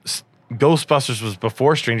 Ghostbusters was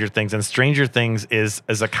before Stranger Things, and Stranger Things is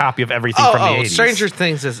a copy of everything from the 80s. Stranger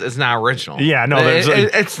Things is not original. Yeah, no,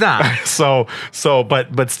 it's not.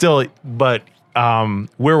 But still, where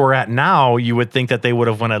we're at now, you would think that they would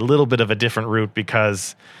have went a little bit of a different route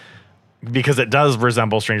because it does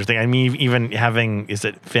resemble Stranger Things. I mean, even having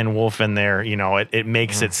Finn Wolf in there, it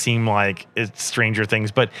makes it seem like it's Stranger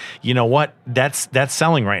Things. But you know what? That's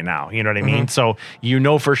selling right now. You know what I mean? So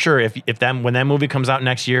for sure if when that movie comes out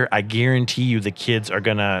next year, I guarantee you the kids are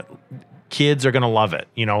gonna love it.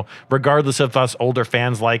 Regardless of us older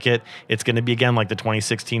fans like it, it's gonna be again like the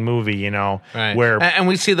 2016 movie. Right. Where and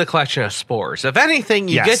we see the collection of spores. If anything,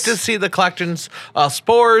 you get to see the collections of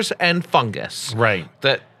spores and fungus. Right.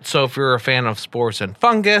 So if you're a fan of spores and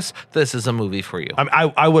fungus, this is a movie for you.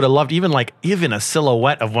 I would have loved even a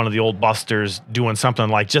silhouette of one of the old Busters doing something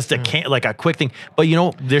like just like a quick thing. But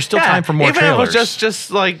there's still time for more even trailers. If it was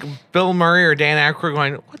just like Bill Murray or Dan Aykroyd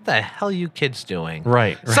going, "What the hell are you kids doing?"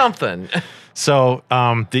 Right. Something. So,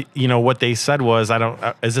 what they said was,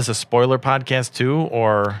 is this a spoiler podcast too,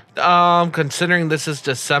 or? Considering this is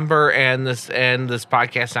December and this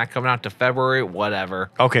podcast not coming out to February,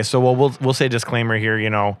 whatever. Okay, so we'll say disclaimer here.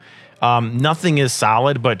 Nothing is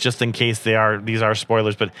solid, but just in case these are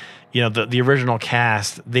spoilers. But the original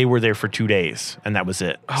cast, they were there for 2 days, and that was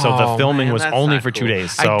it. So the filming was only for 2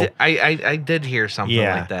 days. So I did hear something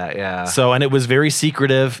like that. Yeah. So and it was very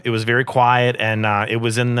secretive. It was very quiet, and it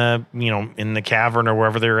was in the in the cavern or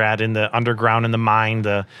wherever they're at, in the underground, in the mine,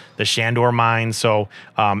 the Shandor mine. So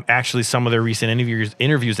actually, some of their recent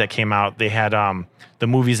interviews that came out, they had the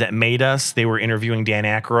movies that made us. They were interviewing Dan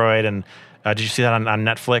Aykroyd and. Did you see that on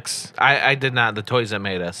Netflix? I did not. The Toys That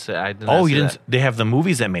Made Us. I did not you see didn't? that. They have the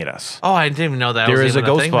movies that made us. Oh, I didn't even know that. There is a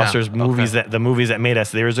thing now. Ghostbusters movies Okay. the movies that made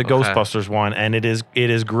us. There is a Ghostbusters one, and it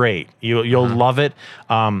is great. You'll love it.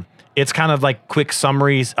 It's kind of like quick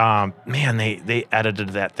summaries. Man, they edited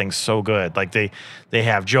that thing so good. Like they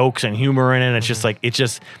have jokes and humor in it. It's just like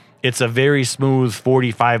it's a very smooth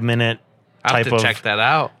 45-minute. I have to check that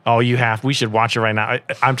out. Oh, we should watch it right now.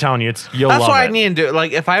 I'm telling you, you'll love it. That's what I need to do.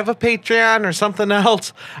 Like, if I have a Patreon or something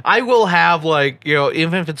else, I will have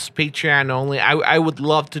even if it's Patreon only, I would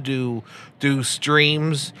love to do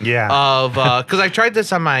streams. Yeah. Of because I tried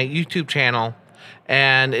this on my YouTube channel,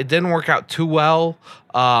 and it didn't work out too well.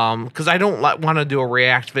 Because I don't want to do a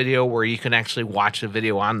react video where you can actually watch the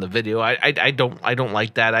video on the video. I don't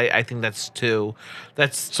like that. I think that's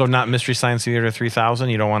So not Mystery Science Theater 3000.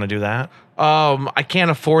 You don't want to do that. I can't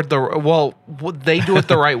afford they do it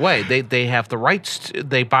the right way. They have the rights.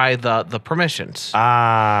 They buy the permissions. Yes.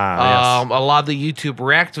 A lot of the YouTube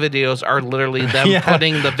React videos are literally them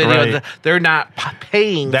putting the video. Right. They're not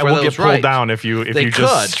paying That for will those get pulled rights. down if you They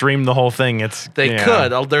just could. stream the whole thing. They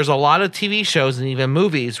could. There's a lot of TV shows and even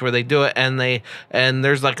movies where they do it, and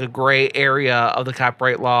there's like a gray area of the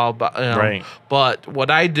copyright law. But Right. But what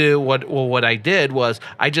I did was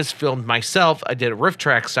I just filmed myself. I did a riff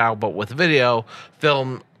track style, but with video.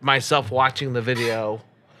 Film myself watching the video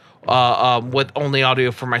with only audio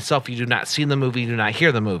for myself. You do not see the movie. You do not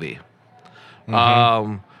hear the movie.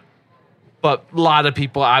 Mm-hmm. But a lot of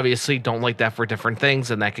people obviously don't like that for different things,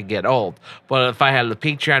 and that could get old. But if I had the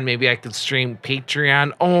Patreon, maybe I could stream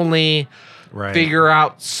Patreon only. Right. Figure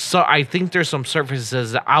out. So I think there's some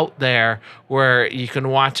services out there where you can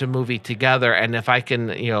watch a movie together, and if I can,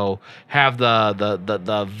 have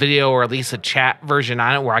the video or at least a chat version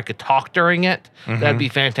on it where I could talk during it, that'd be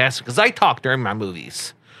fantastic. Because I talk during my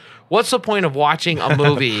movies. What's the point of watching a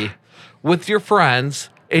movie with your friends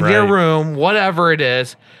in your Right. room, whatever it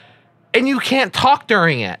is, and you can't talk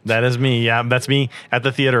during it? That is me. Yeah, that's me at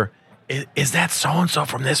the theater. Is that so-and-so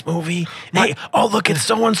from this movie? Hey, look, it's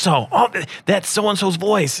so-and-so. Oh, that's so-and-so's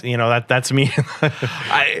voice. That's me.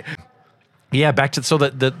 Back to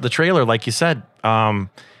the trailer, like you said,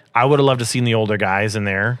 I would have loved to seen the older guys in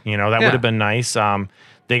there. That would have been nice.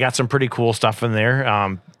 They got some pretty cool stuff in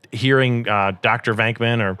there. Hearing Dr.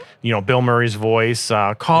 Venkman or Bill Murray's voice,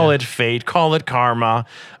 call it fate, call it karma.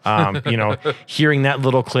 Hearing that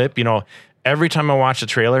little clip, every time I watch the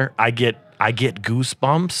trailer, I get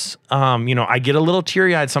goosebumps. I get a little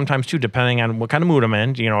teary-eyed sometimes too, depending on what kind of mood I'm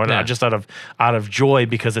in. Just out of joy,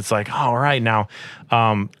 because it's like, all right, now.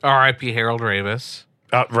 R.I.P. Harold Ramis.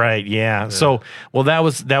 Right, yeah. So, that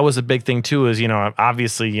was a big thing too. Is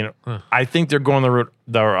obviously, I think they're going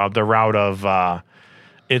the route of.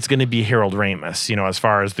 It's going to be Harold Ramis, as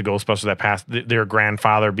far as the Ghostbusters that passed, their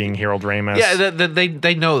grandfather being Harold Ramis. Yeah,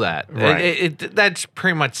 they know that. Right. That's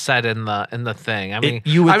pretty much said in the thing. I mean,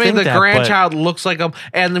 you would think the that, grandchild looks like him,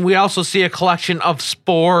 and then we also see a collection of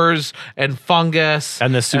spores and fungus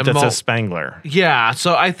and the suit that says Spangler. Yeah,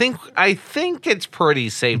 so I think it's pretty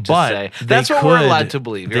safe to say. That's what we're allowed to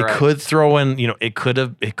believe. They could throw in, it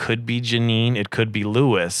could be Janine, it could be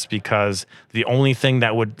Lewis, because the only thing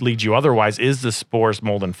that would lead you otherwise is the spores,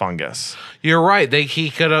 mold, and fungus. You're right.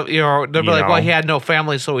 He could have, they'd be like, well, he had no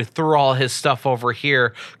family, so he threw all his stuff over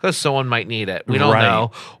here because someone might need it. We don't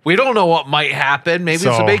know. We don't know what might happen. Maybe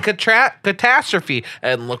it's a big catastrophe.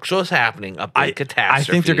 And look what's happening. A big catastrophe. I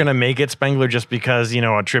think they're going to make it Spangler just because,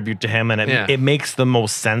 a tribute to him. And it makes the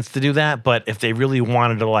most sense to do that. But if they really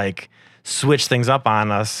wanted to, switch things up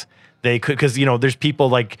on us, they could, because, there's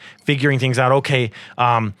people, figuring things out. Okay,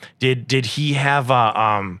 did he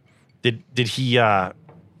have, did he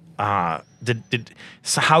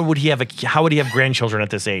so how would he have grandchildren at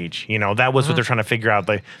this age? You know, that was what they're trying to figure out.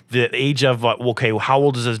 Like the age of okay, how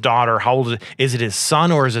old is his daughter? How old is it his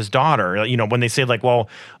son or is his daughter? You know, when they say like, well,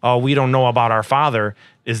 we don't know about our father,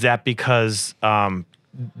 is that because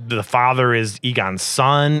the father is Egon's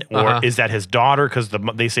son, or is that his daughter? Because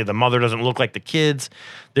they say the mother doesn't look like the kids.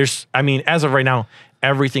 As of right now,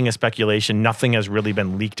 everything is speculation. Nothing has really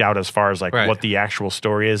been leaked out as far as like what the actual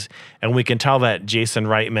story is, and we can tell that Jason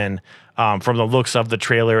Reitman, from the looks of the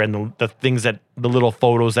trailer and the things that the little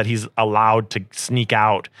photos that he's allowed to sneak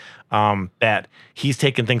out, that he's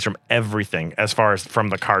taken things from everything, as far as from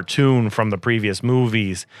the cartoon, from the previous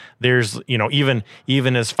movies. There's, you know, even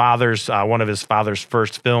his father's one of his father's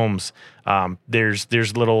first films.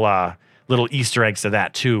 There's little Easter eggs to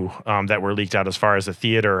that too, that were leaked out as far as the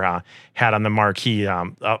theater had on the marquee,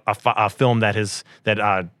 a film that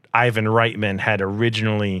Ivan Reitman had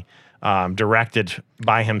originally directed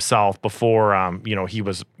by himself before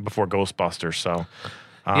before Ghostbusters. So.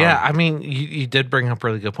 Yeah, I mean, you did bring up a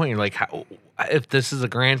really good point. You're like, if this is a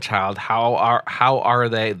grandchild, how are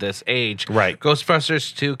they this age? Right.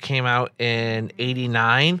 Ghostbusters 2 came out in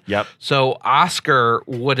 89. Yep. So Oscar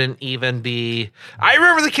wouldn't even be. I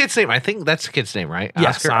remember the kid's name. I think that's the kid's name, right?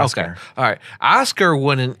 Yes, Oscar. Okay. All right. Oscar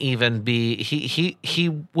wouldn't even be. He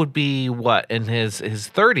would be what, in his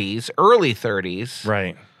 30s, early 30s.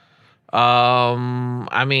 Right.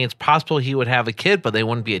 I mean, it's possible he would have a kid, but they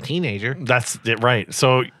wouldn't be a teenager. That's it, right.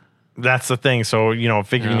 So that's the thing. So, you know,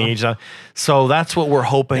 figuring the age out. So that's what we're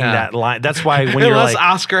hoping that line. That's why when you're unless like,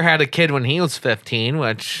 Oscar had a kid when he was 15,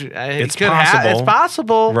 which it's possible. It's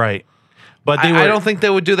possible. Right. But I don't think they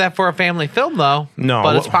would do that for a family film, though. No,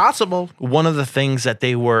 but it's possible. One of the things that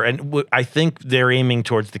they were, and I think they're aiming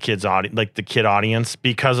towards the kids' audience, like the kid audience,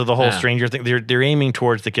 because of the whole Stranger thing. They're aiming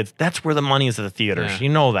towards the kids. That's where the money is at the theaters. Yeah. You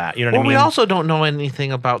know that. You know what I mean? We also don't know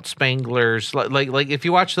anything about Spanglers. Like if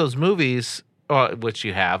you watch those movies, which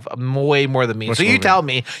you have way more than me. Which so movie?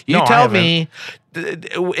 You tell me.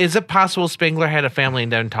 Is it possible Spangler had a family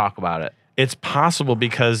and didn't talk about it? It's possible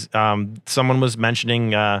because someone was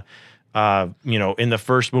mentioning. In the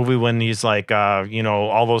first movie when he's like,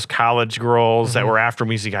 all those college girls that were after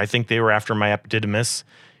me, I think they were after my epididymis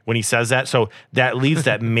when he says that. So that leads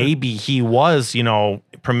that maybe he was,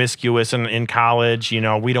 promiscuous in college.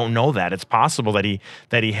 We don't know that. It's possible that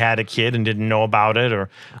he had a kid and didn't know about it. Or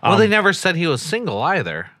they never said he was single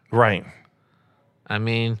either. Right. I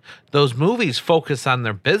mean, those movies focus on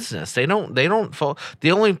their business. They don't.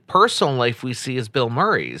 The only personal life we see is Bill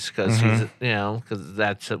Murray's because he's, because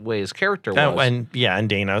that's the way his character was. And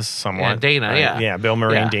Dana's somewhat. And Dana, right? Yeah, Bill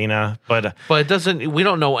Murray and Dana. But it doesn't. We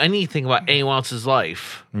don't know anything about anyone else's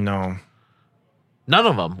life. No. None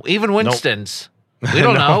of them. Even Winston's. We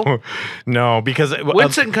don't know. No, because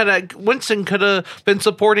Winston could have been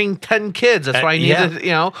supporting 10 kids. That's why he needed, we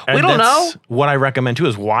don't know. What I recommend too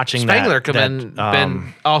is watching Spangler could have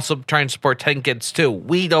been also trying to support 10 kids too.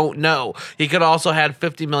 We don't know. He could also had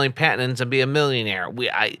 50 million patents and be a millionaire.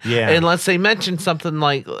 Unless they mentioned something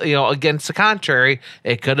like, against the contrary,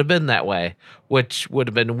 it could have been that way, which would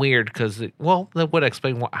have been weird because, that would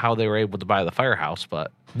explain how they were able to buy the firehouse,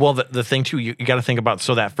 but. Well, the thing too, you got to think about.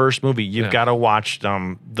 So that first movie, you've got to watch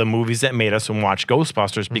the movies that made us and watch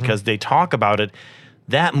Ghostbusters because they talk about it.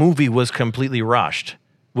 That movie was completely rushed.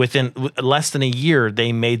 Within less than a year,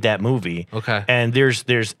 they made that movie. Okay, and there's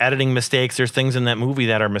editing mistakes. There's things in that movie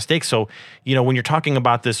that are mistakes. So when you're talking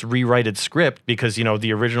about this rewrited script, because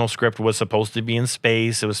the original script was supposed to be in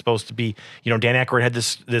space. It was supposed to be Dan Aykroyd had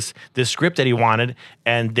this script that he wanted,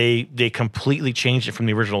 and they completely changed it from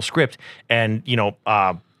the original script. And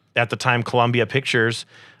at the time, Columbia Pictures.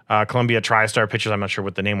 Columbia TriStar Pictures, I'm not sure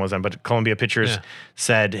what the name was then, but Columbia Pictures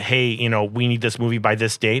said, hey, we need this movie by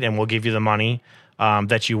this date and we'll give you the money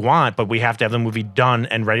that you want, but we have to have the movie done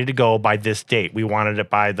and ready to go by this date. We wanted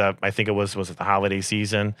it by I think it was it the holiday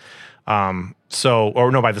season? By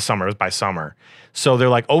the summer. It was by summer. So they're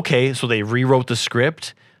like, okay, so they rewrote the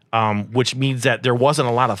script, which means that there wasn't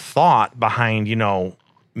a lot of thought behind,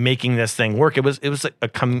 making this thing work. It was like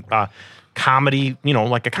a comedy,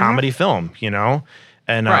 like a comedy film,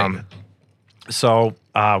 And so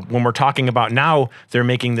when we're talking about now, they're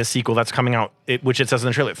making this sequel that's coming out, which it says in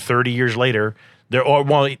the trailer, 30 years later.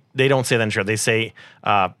 They don't say that in the trailer. They say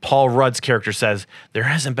Paul Rudd's character says there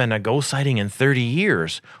hasn't been a ghost sighting in 30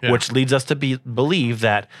 years, which leads us to believe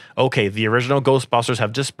that the original Ghostbusters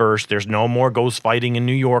have dispersed. There's no more ghost fighting in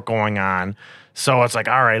New York going on. So it's like,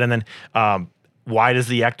 all right, and then. Why does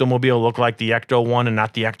the Ectomobile look like the Ecto-1 and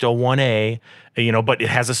not the Ecto-1A? But it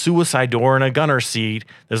has a suicide door and a gunner seat.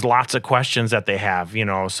 There's lots of questions that they have,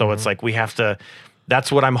 So it's like we have to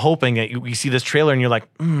that's what I'm hoping. That you see this trailer and you're like,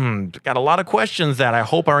 got a lot of questions that I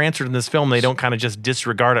hope are answered in this film. They don't kind of just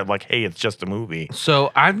disregard it like, hey, it's just a movie.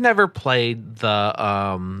 So I've never played the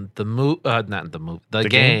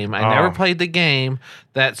game. I never played the game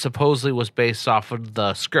that supposedly was based off of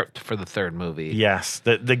the script for the third movie. Yes,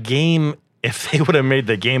 the game. If they would have made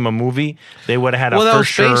the game a movie, they would have had that was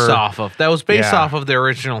sure. Based off of the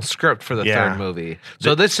original script for the third movie.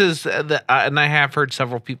 So this is, and I have heard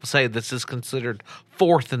several people say this is considered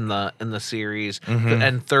fourth in the series,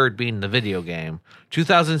 and third being the video game.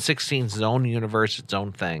 2016's its own universe, its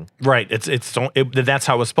own thing. Right. That's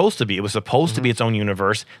how it was supposed to be. It was supposed to be its own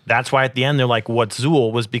universe. That's why at the end they're like, "What's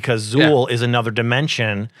Zool?" was because Zool is another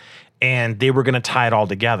dimension, and they were going to tie it all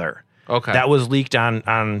together. Okay. That was leaked on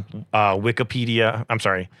Wikipedia. I'm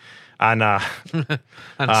sorry, on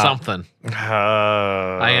something.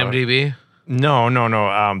 IMDb. No.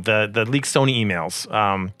 The leaked Sony emails.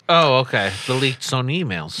 Oh, okay. The leaked Sony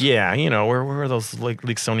emails. Yeah, where are those leaked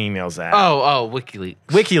Sony emails at? Oh, WikiLeaks.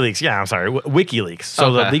 WikiLeaks. Yeah, I'm sorry, WikiLeaks.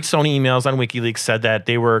 So the leaked Sony emails on WikiLeaks said that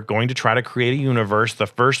they were going to try to create a universe. The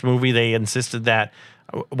first movie, they insisted that.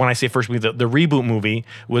 When I say first movie, the reboot movie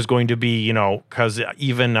was going to be, because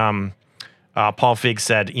even Paul Feig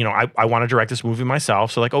said, I want to direct this movie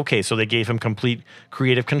myself. So okay, so they gave him complete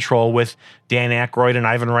creative control with Dan Aykroyd and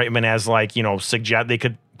Ivan Reitman as suggest they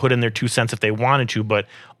could put in their 2 cents if they wanted to, but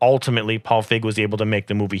ultimately Paul Feig was able to make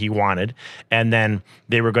the movie he wanted, and then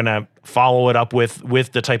they were going to follow it up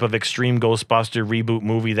with the type of extreme Ghostbuster reboot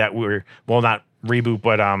movie that not reboot,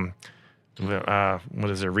 but what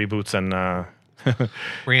is it, reboots and.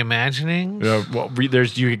 Reimagining.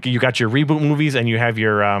 There's you got your reboot movies and you have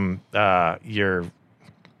your I'm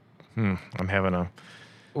having a.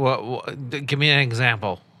 Well, give me an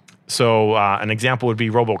example. So an example would be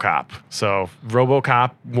RoboCop. So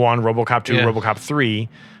RoboCop 1, RoboCop 2, RoboCop 3.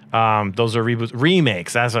 Those are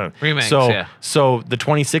remakes. That's a remake. So the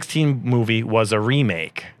 2016 movie was a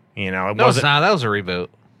remake. It wasn't. No, that was a reboot.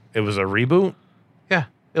 It was a reboot. Yeah.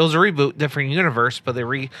 It was a reboot, different universe, but they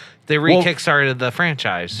kickstarted the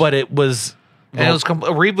franchise. But it was, a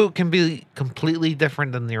reboot can be completely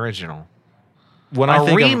different than the original. When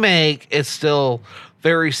a remake is still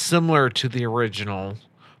very similar to the original,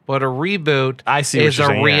 but a reboot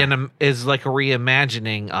is like a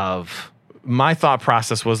reimagining of. My thought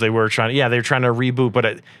process was they were trying to reboot,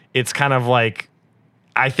 but it's kind of like.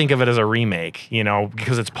 I think of it as a remake,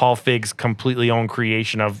 because it's Paul Feig's completely own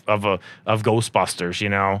creation of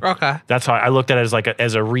Ghostbusters, Okay. That's how I looked at it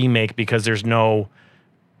as a remake because they're trying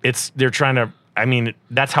to. I mean,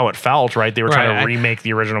 that's how it felt, right? They were trying to remake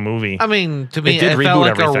the original movie. I mean, to me, it felt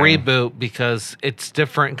like a reboot because it's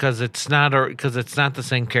different because it's not the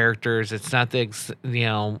same characters. It's not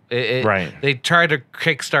right. They try to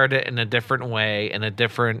kickstart it in a different way, in a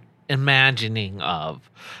different imagining of.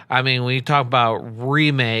 I mean, when you talk about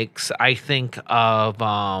remakes, I think of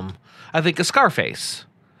Scarface.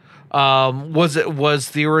 Was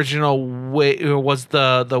the original was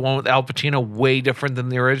the one with Al Pacino way different than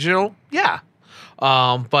the original? Yeah.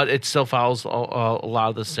 But it still follows a lot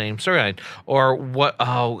of the same storyline. Or what?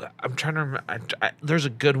 Oh, I'm trying to remember. There's a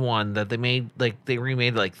good one that they made. They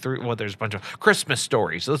remade three. Well, there's a bunch of Christmas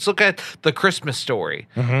stories. Let's look at the Christmas Story.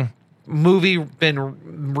 Movie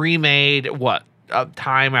been remade. What?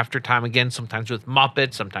 Time after time again, sometimes with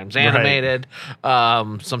Muppets, sometimes animated,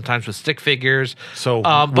 sometimes with stick figures. So,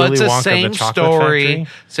 but it's the same story,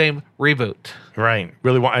 same reboot. Right.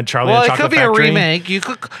 And Charlie and the Chocolate Factory. Well, it could be a remake. You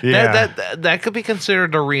could that could be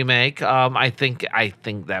considered a remake. I think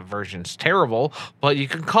that version's terrible, but you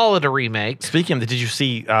can call it a remake. Speaking of, did you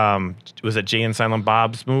see? Was it Jay and Silent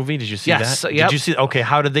Bob's movie? Did you see that? Yes. Did you see? Okay.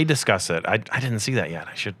 How did they discuss it? I didn't see that yet.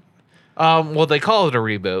 I should. Well, they call it a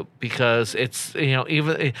reboot because it's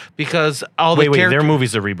because all the characters. Their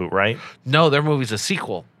movie's a reboot, right? No, their movie's a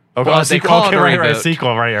sequel. Okay, well, they call it a reboot. Right,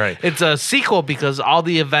 sequel, right. It's a sequel because all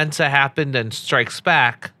the events that happened in Strikes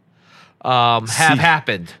Back have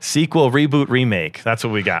happened. Sequel, reboot, remake. That's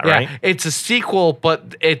what we got, right? It's a sequel,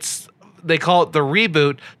 but they call it the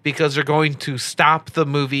reboot because they're going to stop the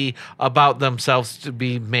movie about themselves to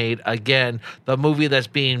be made again. The movie that's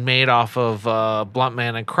being made off of Blunt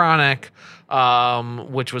Man and Chronic,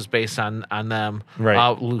 which was based on them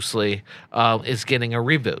loosely, is getting a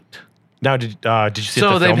reboot. Now, did you see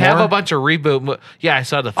the So they have a bunch of reboot. Yeah, I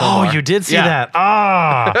saw the film. Oh, you did see that?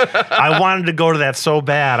 I wanted to go to that so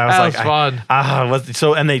bad. I was fun.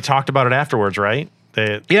 And they talked about it afterwards, right?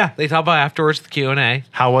 They talked about it afterwards, the Q&A.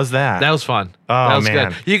 How was that? That was fun. Oh, That was man.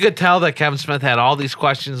 good. You could tell that Kevin Smith had all these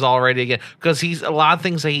questions already again because he's a lot of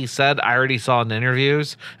things that he said I already saw in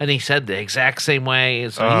interviews, and he said the exact same way.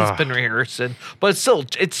 So he's been rehearsing, but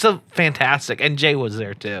it's still fantastic. And Jay was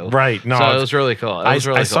there too, Right. No, so it was really cool. I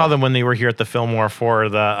saw them when they were here at the Fillmore for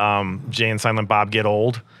the Jay and Silent Bob Get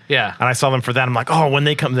Old. Yeah. And I saw them for that. I'm like, oh, when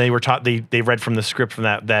they come, they were taught. They read from the script from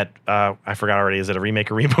that. I forgot already. Is it a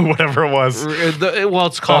remake or reboot? Whatever it was. Well,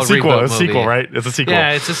 it's called a sequel. Reboot It's a Movie. sequel, right? It's a sequel.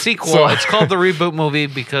 Yeah, it's a sequel. So- It's called the Reboot Movie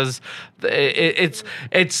because it's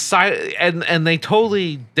and they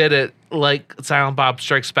totally did it like Silent Bob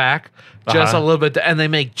Strikes Back, just a little bit, and they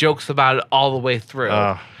make jokes about it all the way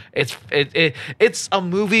through. It's a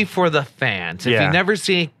movie for the fans. If Yeah. you've never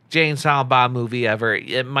seen Jay and Silent Bob movie ever,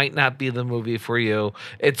 it might not be the movie for you.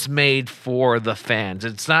 It's made for the fans.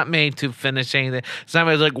 It's not made to finish anything. It's not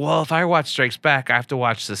made like, well, if I watch Strikes Back, I have to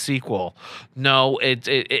watch the sequel. No,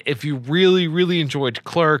 if you really, really enjoyed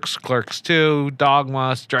Clerks, Clerks 2,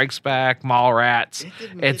 Dogma, Strikes Back, Mallrats,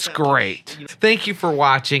 it's great. Thank you for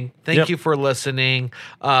watching. Thank you for listening.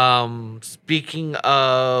 Speaking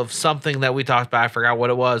of something that we talked about, I forgot what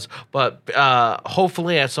it was, but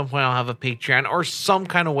hopefully at some point I'll have a Patreon or some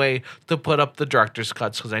kind of way to put up the director's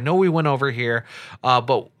cuts, because I know we went over here,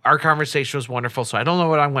 but our conversation was wonderful, so I don't know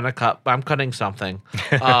what I'm going to cut, but I'm cutting something.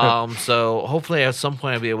 So hopefully at some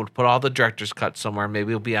point I'll be able to put all the director's cuts somewhere.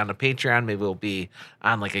 Maybe it'll be on a Patreon, maybe it'll be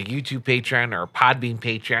on like a YouTube Patreon or a Podbean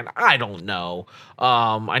Patreon. I don't know.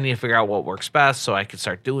 I need to figure out what works best so I can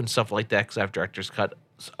start doing stuff like that, because I have director's cut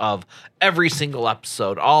of every single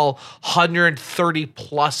episode, all 130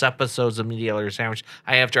 plus episodes of Media Litter Sandwich.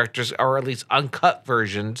 I have directors, or at least uncut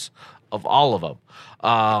versions of all of them.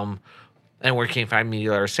 And where can you find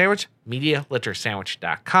Media Litter Sandwich?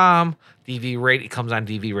 MediaLitterSandwich.com. DV Radio, it comes on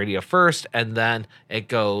DV Radio first, and then it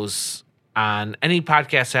goes on any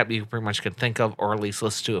podcast app you pretty much can think of, or at least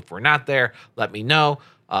listen to. If we're not there, let me know.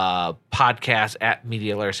 Podcast at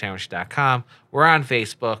MediaLitterSandwich.com. We're on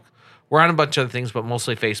Facebook. We're on a bunch of other things, but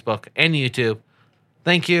mostly Facebook and YouTube.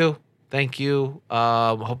 Thank you. Thank you.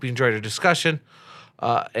 Hope you enjoyed our discussion.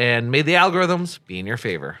 And may the algorithms be in your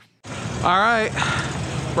favor. All right.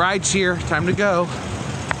 Ride cheer. Time to go.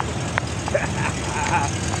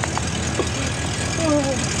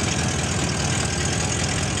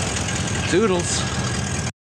 Doodles.